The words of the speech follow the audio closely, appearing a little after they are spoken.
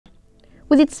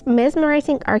With its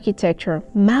mesmerizing architecture,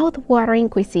 mouth-watering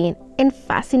cuisine, and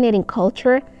fascinating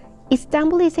culture,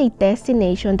 Istanbul is a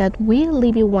destination that will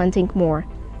leave you wanting more.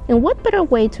 And what better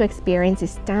way to experience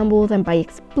Istanbul than by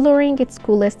exploring its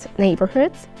coolest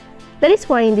neighborhoods? That is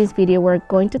why in this video we're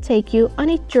going to take you on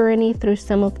a journey through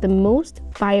some of the most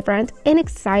vibrant and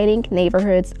exciting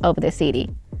neighborhoods of the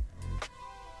city.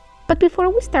 But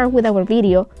before we start with our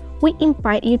video, we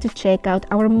invite you to check out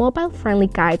our mobile-friendly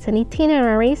guides and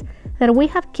itineraries that we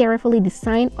have carefully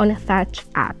designed on a Thatch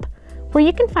app, where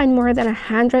you can find more than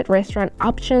 100 restaurant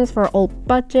options for all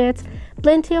budgets,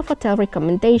 plenty of hotel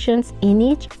recommendations in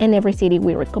each and every city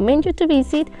we recommend you to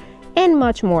visit, and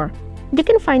much more. You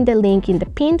can find the link in the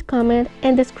pinned comment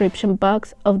and description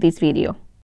box of this video.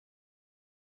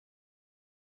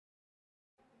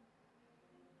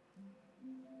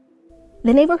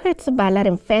 The neighborhoods of Balat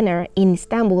and Fener in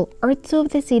Istanbul are two of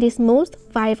the city's most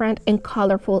vibrant and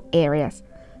colorful areas,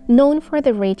 known for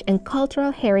the rich and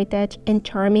cultural heritage and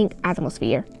charming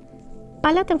atmosphere.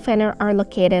 Balat and Fener are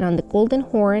located on the Golden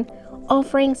Horn,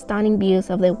 offering stunning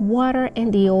views of the water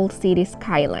and the old city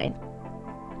skyline.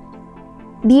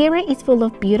 The area is full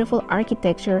of beautiful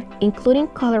architecture, including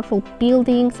colorful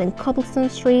buildings and cobblestone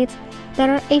streets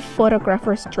that are a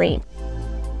photographer's dream.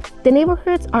 The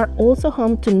neighborhoods are also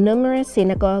home to numerous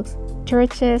synagogues,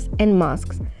 churches, and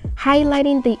mosques,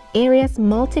 highlighting the area's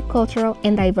multicultural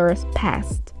and diverse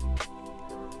past.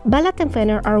 Balat and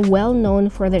Fener are well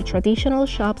known for their traditional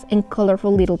shops and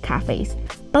colorful little cafes.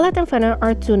 Balat and Fener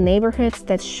are two neighborhoods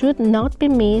that should not be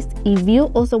missed if you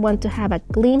also want to have a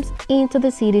glimpse into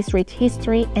the city's rich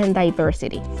history and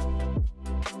diversity.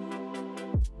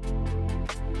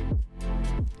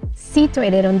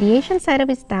 Situated on the Asian side of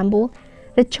Istanbul,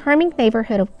 the charming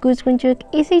neighborhood of Kuzguncuk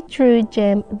is a true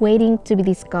gem waiting to be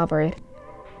discovered.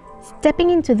 Stepping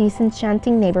into this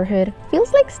enchanting neighborhood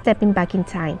feels like stepping back in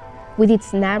time, with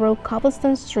its narrow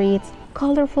cobblestone streets,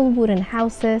 colorful wooden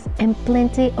houses, and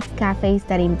plenty of cafes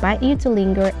that invite you to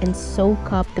linger and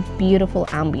soak up the beautiful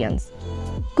ambience.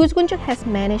 Kuzguncuk has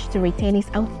managed to retain its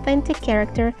authentic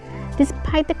character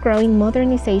despite the growing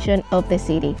modernization of the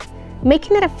city,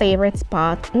 making it a favorite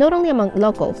spot not only among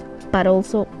locals, but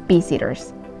also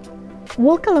visitors.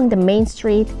 Walk along the main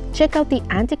street, check out the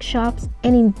antique shops,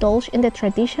 and indulge in the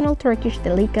traditional Turkish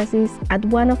delicacies at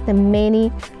one of the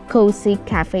many cozy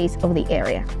cafes of the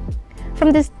area.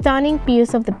 From the stunning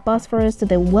views of the Bosphorus to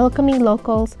the welcoming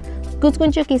locals,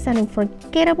 Kuzguncuk is an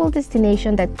unforgettable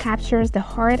destination that captures the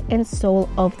heart and soul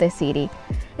of the city.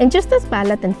 And just as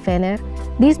Balat and Fener,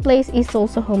 this place is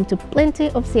also home to plenty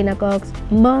of synagogues,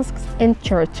 mosques, and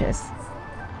churches.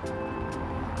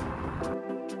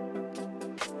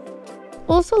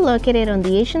 Also located on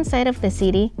the Asian side of the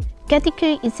city,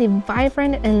 Kadıköy is a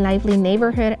vibrant and lively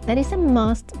neighborhood that is a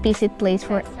must-visit place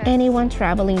for anyone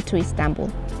traveling to Istanbul.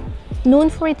 Known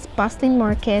for its bustling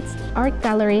markets, art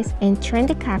galleries, and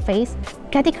trendy cafes,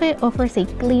 Kadıköy offers a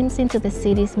glimpse into the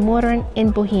city's modern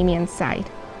and bohemian side.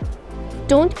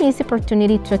 Don't miss the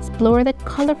opportunity to explore the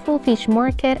colorful fish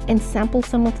market and sample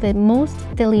some of the most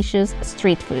delicious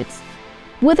street foods.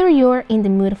 Whether you're in the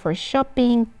mood for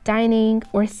shopping, dining,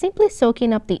 or simply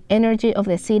soaking up the energy of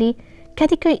the city,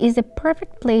 Kadıköy is the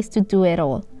perfect place to do it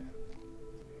all.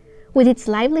 With its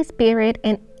lively spirit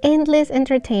and endless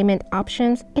entertainment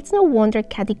options, it's no wonder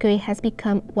Kadıköy has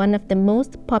become one of the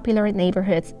most popular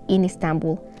neighborhoods in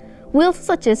Istanbul. We also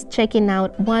suggest checking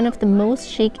out one of the most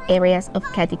chic areas of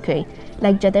Kadıköy,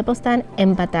 like Caddebostan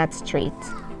and Bağdat Street.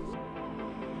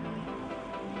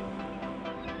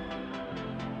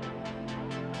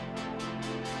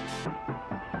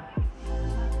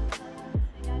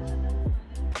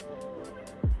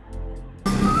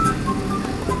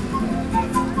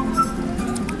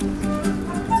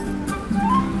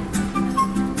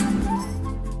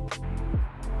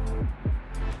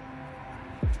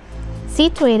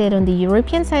 Situated on the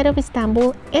European side of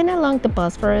Istanbul and along the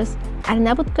Bosphorus,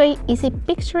 Arnavutköy is a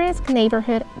picturesque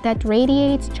neighborhood that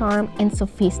radiates charm and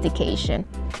sophistication.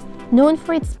 Known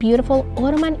for its beautiful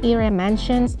Ottoman-era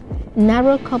mansions,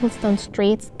 narrow cobblestone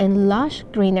streets, and lush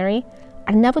greenery,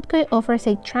 Arnavutköy offers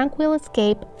a tranquil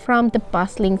escape from the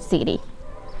bustling city.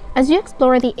 As you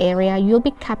explore the area, you'll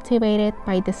be captivated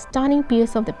by the stunning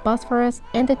views of the Bosphorus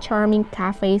and the charming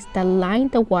cafes that line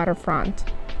the waterfront.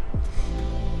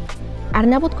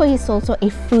 Arnavutköy is also a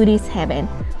foodie's heaven,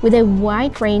 with a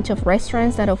wide range of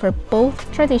restaurants that offer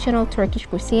both traditional Turkish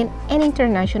cuisine and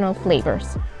international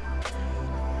flavors.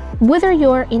 Whether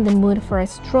you're in the mood for a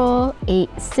stroll, a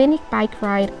scenic bike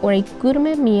ride, or a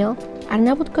gourmet meal,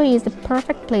 Arnavutköy is the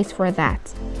perfect place for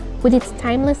that. With its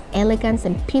timeless elegance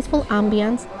and peaceful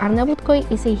ambience,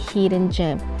 Arnavutköy is a hidden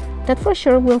gem, that for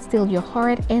sure will steal your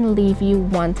heart and leave you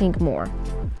wanting more.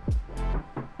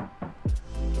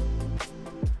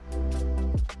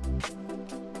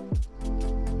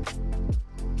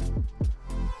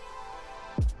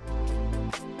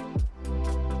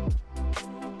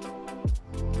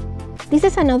 This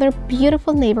is another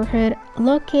beautiful neighborhood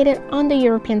located on the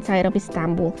European side of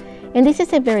Istanbul, and this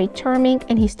is a very charming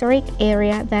and historic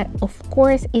area that of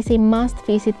course is a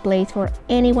must-visit place for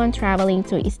anyone traveling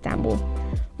to Istanbul.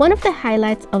 One of the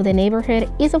highlights of the neighborhood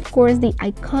is of course the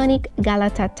iconic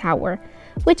Galata Tower,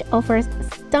 which offers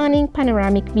stunning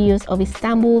panoramic views of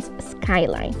Istanbul's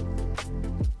skyline.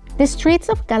 The streets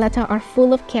of Galata are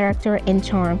full of character and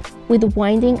charm, with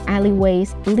winding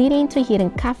alleyways leading to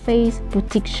hidden cafes,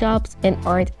 boutique shops, and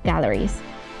art galleries.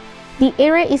 The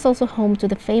area is also home to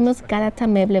the famous Galata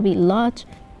Mevlevi Lodge,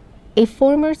 a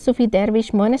former Sufi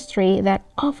dervish monastery that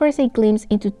offers a glimpse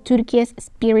into Turkiye's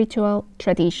spiritual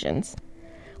traditions.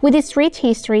 With its rich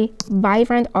history,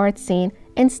 vibrant art scene,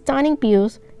 and stunning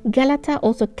views, Galata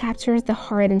also captures the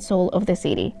heart and soul of the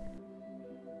city.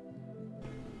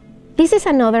 This is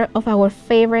another of our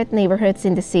favorite neighborhoods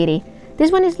in the city.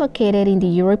 This one is located in the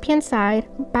European side,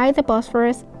 by the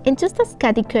Bosphorus, and just as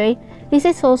Kadıköy, this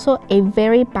is also a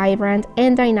very vibrant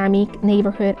and dynamic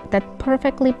neighborhood that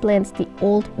perfectly blends the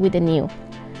old with the new.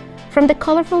 From the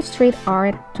colorful street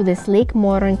art to the sleek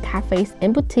modern cafes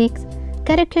and boutiques,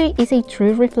 Kadıköy is a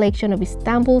true reflection of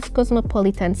Istanbul's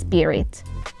cosmopolitan spirit.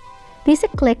 This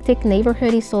eclectic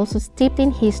neighborhood is also steeped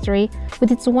in history,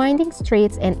 with its winding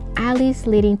streets and alleys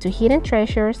leading to hidden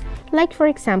treasures like, for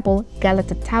example,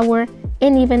 Galata Tower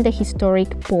and even the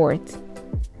historic port.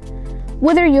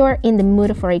 Whether you're in the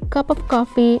mood for a cup of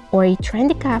coffee or a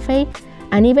trendy cafe,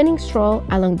 an evening stroll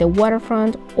along the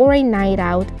waterfront, or a night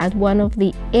out at one of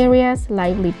the area's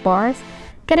lively bars,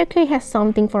 Kadıköy has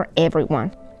something for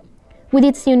everyone. With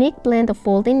its unique blend of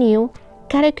old and new,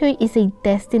 Kadıköy is a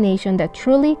destination that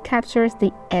truly captures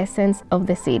the essence of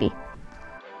the city.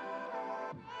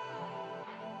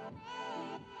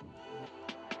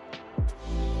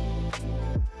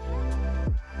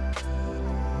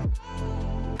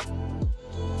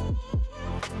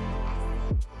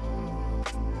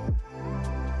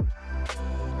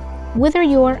 Whether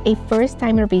you are a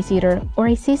first-timer visitor or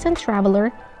a seasoned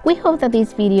traveler, we hope that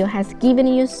this video has given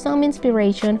you some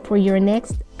inspiration for your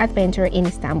next adventure in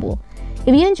Istanbul.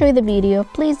 If you enjoyed the video,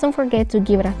 please don't forget to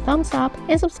give it a thumbs up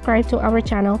and subscribe to our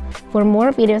channel for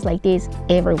more videos like this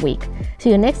every week.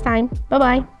 See you next time. Bye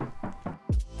bye.